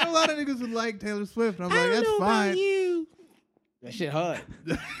 I know a lot of niggas who like Taylor Swift. And I'm I like, don't that's know fine. about you. That shit hard.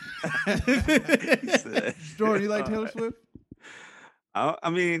 Jordan, you like Taylor Swift? I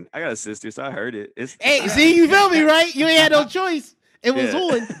mean, I got a sister, so I heard it. It's Hey, see, you feel me, right? You ain't had no choice. It was Yeah.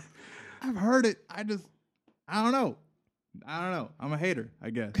 on. I've heard it. I don't know. I'm a hater, I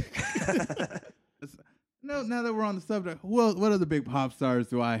guess. No, now that we're on the subject, what other big pop stars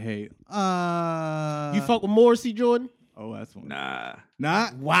do I hate? You fuck with Morrissey, Jordan? Oh, that's one. Nah.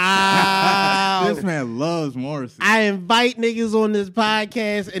 Not. Wow. This man loves Morrissey. I invite niggas on this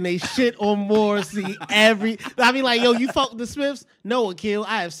podcast and they shit on Morrissey I be like, yo, you fuck with the Smiths? No, Akil,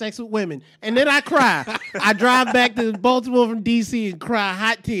 I have sex with women. And then I cry. I drive back to Baltimore from D.C. and cry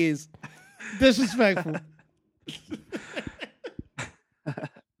hot tears. Disrespectful.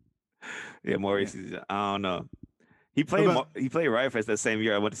 Yeah, Morrissey. I don't know. He played Riot Fest that same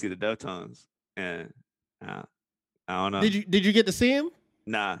year I went to see the Deftones, and I don't know. Did you get to see him?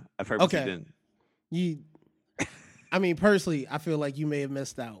 Nah, I purposely Okay. didn't. I mean, personally, I feel like you may have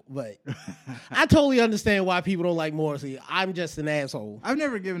missed out, but I totally understand why people don't like Morrissey. I'm just an asshole. I've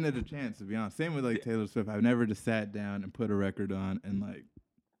never given it a chance, to be honest. Same with like Taylor Swift. I've never just sat down and put a record on and like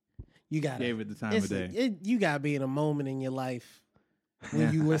You got gave it the time of day. You got to be in a moment in your life when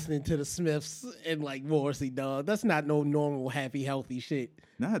Yeah. you listening to the Smiths and like Morrissey, dog. That's not no normal, happy, healthy shit.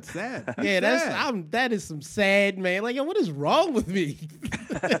 No, it's sad. Yeah, It's sad. that is some sad, man. Like, yo, what is wrong with me?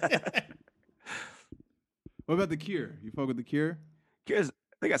 What about The Cure? You fuck with The Cure?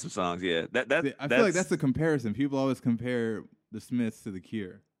 They got some songs, yeah. I feel like that's the comparison. People always compare the Smiths to The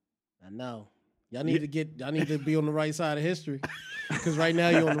Cure. I know. Y'all need to be on the right side of history. Because right now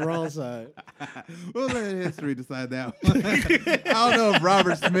you're on the wrong side. We'll let history decide that one. I don't know if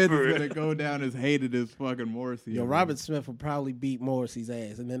Robert Smith is going to go down as hated as fucking Morrissey. Yo, Robert Smith will probably beat Morrissey's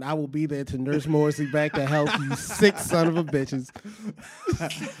ass. And then I will be there to nurse Morrissey back to health, you sick son of a bitches.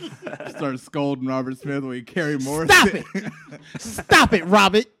 Start scolding Robert Smith when he carry Morrissey. Stop it,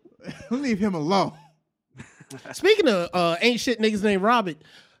 Robert. Leave him alone. Speaking of ain't shit niggas named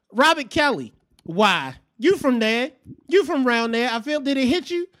Robert Kelly. Why? You from there? You from around there? I feel, did it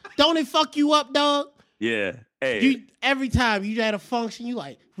hit you? Don't it fuck you up, dog? Yeah. Hey. Every time you at a function, you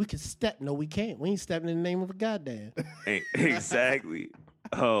like, we can step. No, we can't. We ain't stepping in the name of a goddamn. Exactly.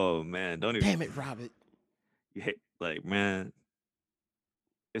 Oh man, don't even. Damn it, Robert. Like, man,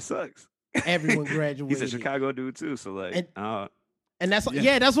 it sucks. Everyone graduated. He's a Chicago dude too, so like, and that's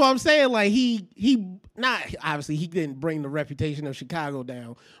that's what I'm saying. Like he not obviously he didn't bring the reputation of Chicago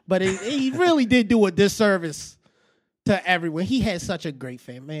down, but he really did do a disservice to everyone. He had such a great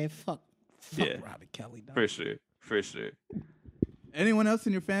fan, man. Fuck yeah. Robert Kelly, dog. For sure. Anyone else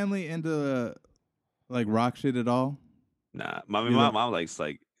in your family into like rock shit at all? Nah, my mom likes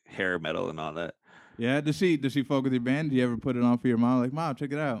like hair metal and all that. Yeah, does she fuck with your band? Do you ever put it on for your mom? Like, Mom,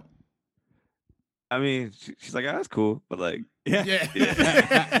 check it out. I mean, she's like, that's cool, but like,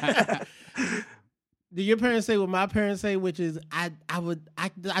 Yeah. Do your parents say what my parents say, which is I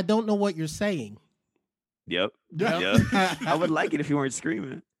don't know what you're saying. Yep. I would like it if you weren't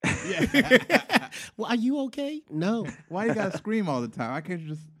screaming. Well, are you okay? No. Why you gotta scream all the time? Why can't you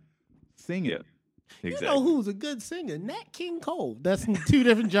just sing it? Exactly. You know who's a good singer? Nat King Cole. That's in 2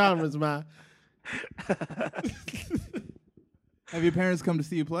 different genres, man. Have your parents come to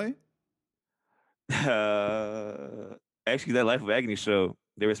see you play? Actually, that Life of Agony show,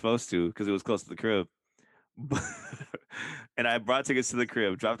 they were supposed to because it was close to the crib. And I brought tickets to the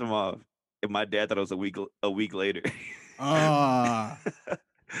crib, dropped them off, and my dad thought it was a week later. Ah. I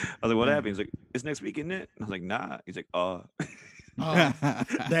was like, "What happened?" He's like, "It's next week, isn't it?" And I was like, "Nah." He's like, "Oh." Oh,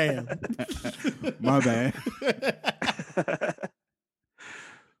 damn. My bad.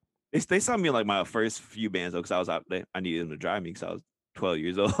 They saw me in like my first few bands though, because I was out there. I needed them to drive me because I was 12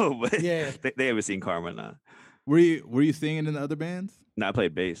 years old. But Yeah. they haven't seen Kharma now. Were you singing in the other bands? No, I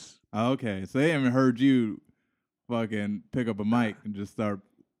played bass. Oh, okay, so they haven't heard you fucking pick up a mic and just start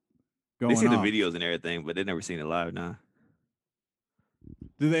going. They see the off. videos and everything, but they never seen it live now.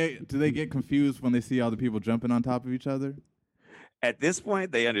 Do they get confused when they see all the people jumping on top of each other? At this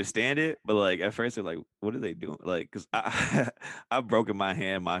point, they understand it, but like at first they're like, "What are they doing?" Like, cause I've broken my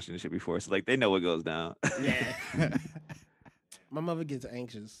hand moshing and shit before, so like they know what goes down. Yeah. My mother gets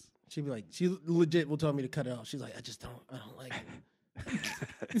anxious. She'd be like, she legit will tell me to cut it off. She's like, I don't like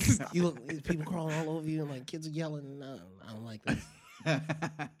it. You look, there's people crawling all over you and like kids are yelling. No, I don't like this.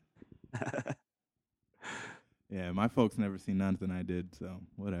 Yeah, my folks never seen nothing I did, so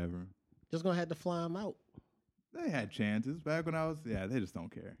whatever. Just gonna have to fly them out. They had chances back when I was. Yeah, they just don't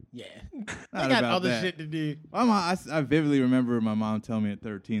care. Yeah, Not they got about other that. shit to do. I vividly remember my mom telling me at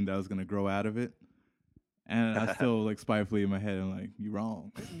 13 that I was gonna grow out of it, and I still like spitefully in my head, I'm like, "You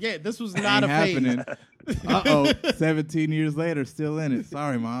wrong. Yeah, this was not Ain't a phase. happening." 17 years later, still in it.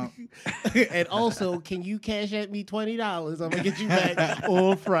 Sorry, mom. And also, can you cash at me $20? I'm gonna get you back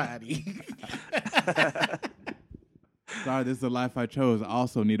on Friday. Sorry, this is the life I chose. I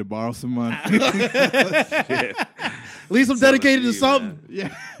also need to borrow some money. At least I'm dedicated to something.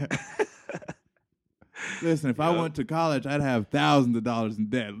 Yeah. Listen, if I went to college, I'd have thousands of dollars in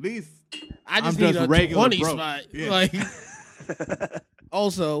debt. At least I just I'm need just a regular 20 broke. spot. Yeah. Like,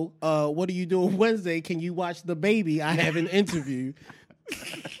 also, what are you doing Wednesday? Can you watch The Baby? I have an interview.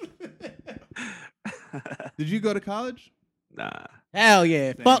 Did you go to college? Nah, Hell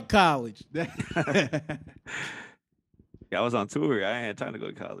yeah. Fuck college. yeah, I was on tour. I ain't had time to go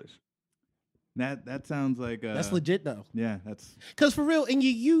to college. That sounds like That's legit, though. Yeah, that's Because for real, in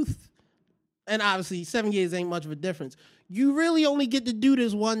your youth, and obviously 7 years ain't much of a difference, you really only get to do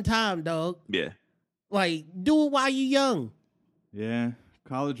this one time, dog. Yeah, Like, do it while you're young. yeah.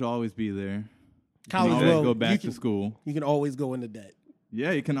 College will always be there. College you can always will. go You back can- to school. You can always go into debt.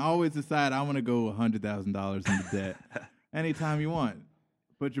 Yeah, you can always decide I want to go $100,000 into debt anytime you want.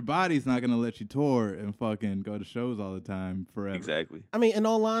 But your body's not gonna let you tour and fucking go to shows all the time forever. exactly. I mean, in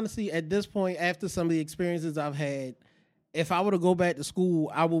all honesty, at this point, after some of the experiences I've had, if I were to go back to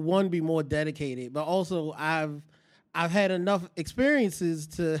school, I would, one, be more dedicated, but also I've had enough experiences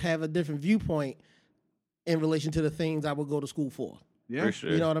to have a different viewpoint in relation to the things I would go to school for. Yeah, For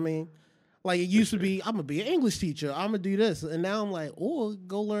sure. You know what I mean? Like, it used to be, I'm going to be an English teacher. I'm going to do this. And now I'm like, or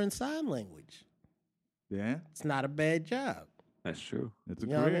go learn sign language. yeah. It's not a bad job. That's true. It's a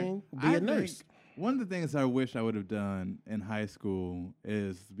You know what I career. mean? Be a nurse. think one of the things I wish I would have done in high school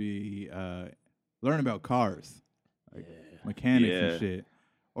is learn about cars, like mechanics Yeah. and shit,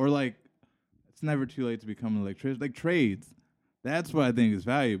 or like it's never too late to become an electrician. Like trades, that's what I think is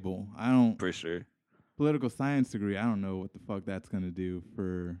valuable. I don't For sure. political science degree. I don't know what the fuck that's gonna do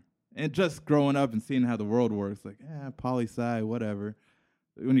for. And just growing up and seeing how the world works, like poli sci, whatever.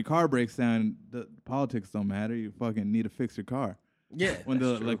 When your car breaks down, the politics don't matter. You fucking need to fix your car. Yeah. When the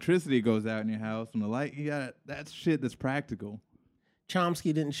That's true. electricity goes out in your house, when the light, you got that's shit that's practical.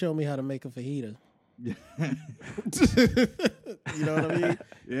 Chomsky didn't show me how to make a fajita. Yeah, You know what I mean?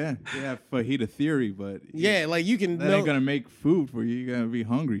 yeah, fajita theory, but Yeah, like you can that know. ain't gonna make food for you. You're gonna be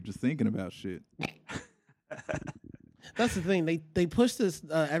hungry just thinking about shit. That's the thing. They push this.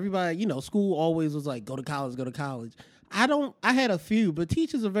 Everybody, you know, school always was like, go to college, go to college. I had a few, but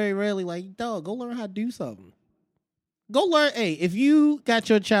teachers are very rarely like, dog, go learn how to do something. Go learn. Hey, if you got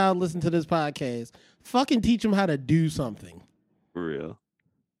your child listen to this podcast, fucking teach them how to do something. For real.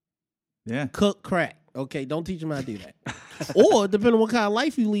 Yeah, Cook crack. Okay, don't teach them how to do that. Or depending on what kind of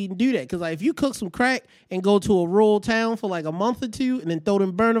life you lead, and do that. Because like, if you cook some crack and go to a rural town for like a month or two, and then throw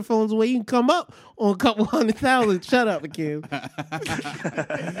them burner phones away, you can come up on a couple $100,000. Shut up, kid.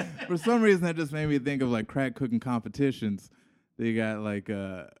 for some reason that just made me think of like crack cooking competitions. They got like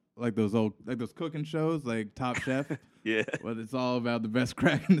those cooking shows like Top Chef. Yeah. Well, it's all about the best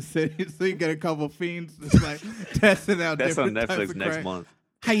crack in the city. So you get a couple fiends just like testing out. That's on different types Netflix of next crack. month.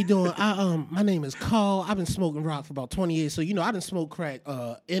 How you doing? My name is Carl. I've been smoking rock for about 20 years. So, you know, I done smoked crack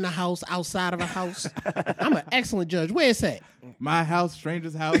in a house, outside of a house. I'm an excellent judge. Where it's at? My house,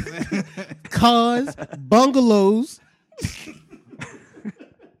 stranger's house. Cars, bungalows.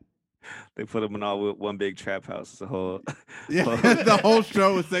 They put them in all with one big trap house. The whole the whole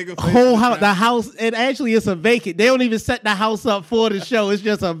show was taking place. Whole house, the house, and actually it's a vacant. They don't even set the house up for the show. It's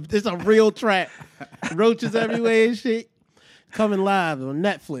just it's a real trap. Roaches everywhere and shit. Coming live on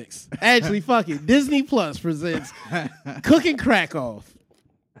Netflix. Actually, fuck it. Disney Plus presents Cooking Crack Off.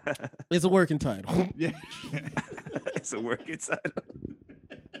 It's a working title. Yeah. It's a working title.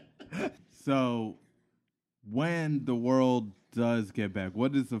 So, when the world does get back,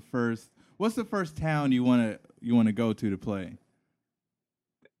 what's the first town you want to go to play?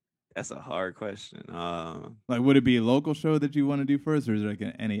 That's a hard question. Like, would it be a local show that you want to do first, or is there like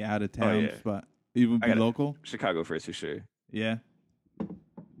any out of town spot? It would be local. Chicago first for sure. Yeah.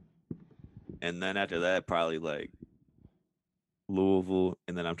 And then after that, probably like Louisville,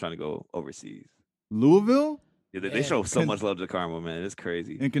 and then I'm trying to go overseas. Louisville? Yeah, they show so much love to Kharma, man. It's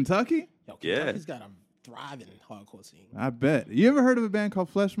crazy. In Kentucky? Yo, Kentucky's got a thriving hardcore scene. I bet. You ever heard of a band called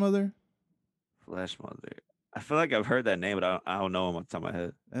Flesh Mother? Flesh Mother. I feel like I've heard that name, but I don't know them off the top of my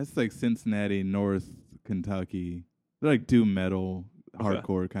head. That's like Cincinnati, North Kentucky. They're like doom metal,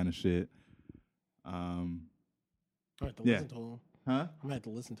 hardcore kind of shit. I have to listen to him. Huh? I'm gonna have to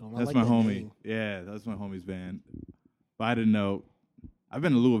listen to him. That's my homie. Name. Yeah, that's my homie's band. But I didn't know. I've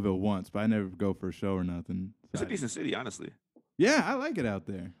been to Louisville once, but I never go for a show or nothing. It's a decent city, honestly. Yeah, I like it out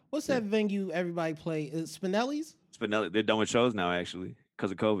there. What's that venue everybody play? Is it Spinelli's? Spinelli. They're done with shows now, actually,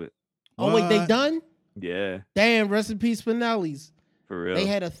 because of COVID. Oh, wait, they done? Yeah. Damn, rest in peace, Spinelli's. For real. They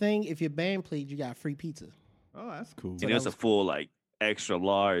had a thing, if your band played, you got free pizza. Oh, that's cool. And it was a full, like, extra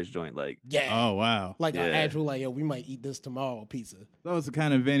large joint, like. Yeah. Oh, wow. Like an actual, like, yo, we might eat this tomorrow pizza. That was the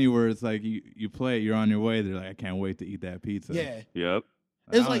kind of venue where it's like you play it, you're on your way, they're like, I can't wait to eat that pizza. Yeah. Yep.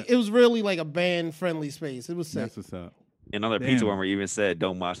 It was really like a band friendly space. It was sick. That's what's up. Another pizza warmer even said,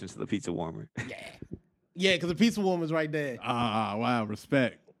 "Don't mosh into the pizza warmer." Yeah, because the pizza warmer's right there. Ah, wow,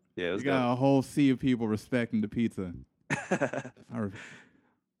 respect. Yeah, it was you got a whole sea of people respecting the pizza.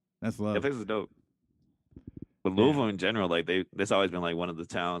 That's love. That place was dope. But Louisville in general, like that's always been like one of the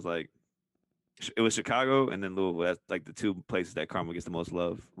towns. Like it was Chicago and then Louisville. That's like the two places that Kharma gets the most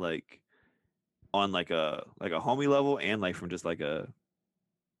love. Like on like a homie level and like from just like a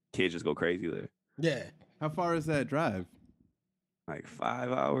kids just go crazy there. Yeah. How far is that drive? Like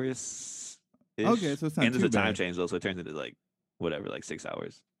 5 hours. Okay, so it's not and there's too a time bad. change though, so it turns into like whatever, like 6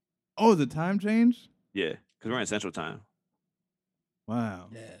 hours. Oh, the time change? Yeah, because we're in Central Time. Wow.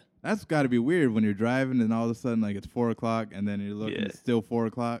 Yeah. That's got to be weird when you're driving and all of a sudden like it's 4 o'clock and then you're looking it's still 4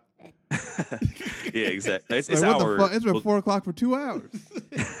 o'clock. Yeah, exactly. It's like, what the fuck? It's been 4 o'clock for 2 hours.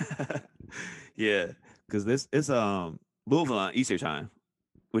 Yeah, because it's Louisville on Easter time,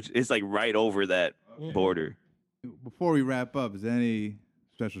 which is like right over that border. Before we wrap up, is there any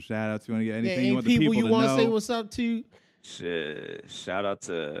special shout outs you want to get? Anything you want people the people you to know? Say what's up to? Shit, shout out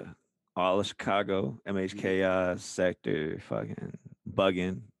to all of Chicago, MHKI, Sector, fucking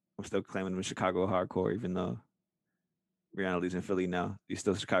bugging. I'm still claiming them Chicago hardcore, even though Brianna lives in Philly now. He's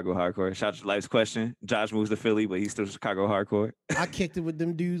still Chicago hardcore. Shout out to Life's Question. Josh moves to Philly, but he's still Chicago hardcore. I kicked it with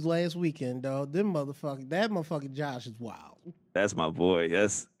them dudes last weekend, dog. That motherfucking Josh is wild. That's my boy.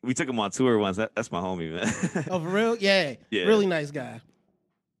 Yes, we took him on tour once. That's my homie, man. Oh, for real? Yeah. Really nice guy.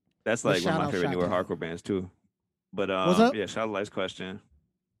 That's like one of my favorite newer hardcore bands too. But what's up? Yeah, shout out to Life's Question.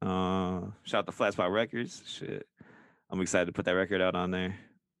 Shout out to Flat Spot Records. Shit, I'm excited to put that record out on there.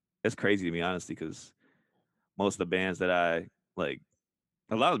 It's crazy to me, honestly, because most of the bands that I like,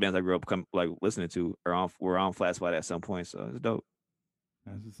 a lot of the bands I grew up listening to were on Flat Spot at some point. So it's dope.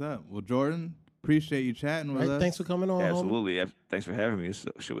 That's what's up. Well, Jordan, appreciate you chatting with us. Thanks for coming on. Absolutely. Thanks for having me. This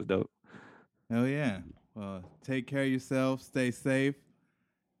shit was dope. Hell yeah. Well, take care of yourself. Stay safe,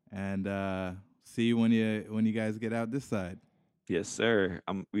 and see you when you guys get out this side. Yes, sir.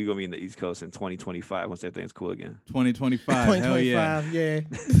 We're gonna be in the East Coast in 2025 once everything's cool again. 2025. Hell yeah. Yeah.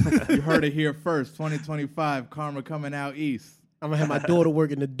 You heard it here first. 2025. Kharma coming out east. I'm gonna have my daughter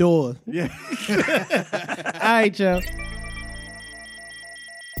working the door. Yeah. All right, y'all.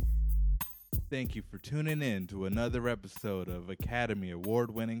 Thank you for tuning in to another episode of Academy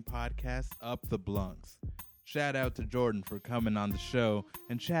Award-winning podcast Up the Blunks. Shout out to Jordan for coming on the show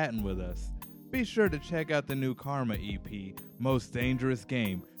and chatting with us. Be sure to check out the new Kharma EP, Most Dangerous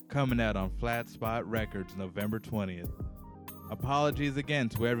Game, coming out on Flat Spot Records November 20th. Apologies again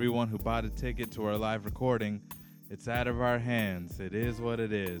to everyone who bought a ticket to our live recording. It's out of our hands. It is what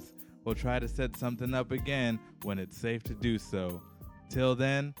it is. We'll try to set something up again when it's safe to do so. Till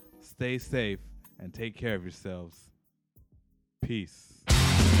then, stay safe and take care of yourselves. Peace.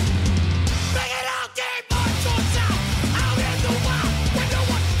 Bring it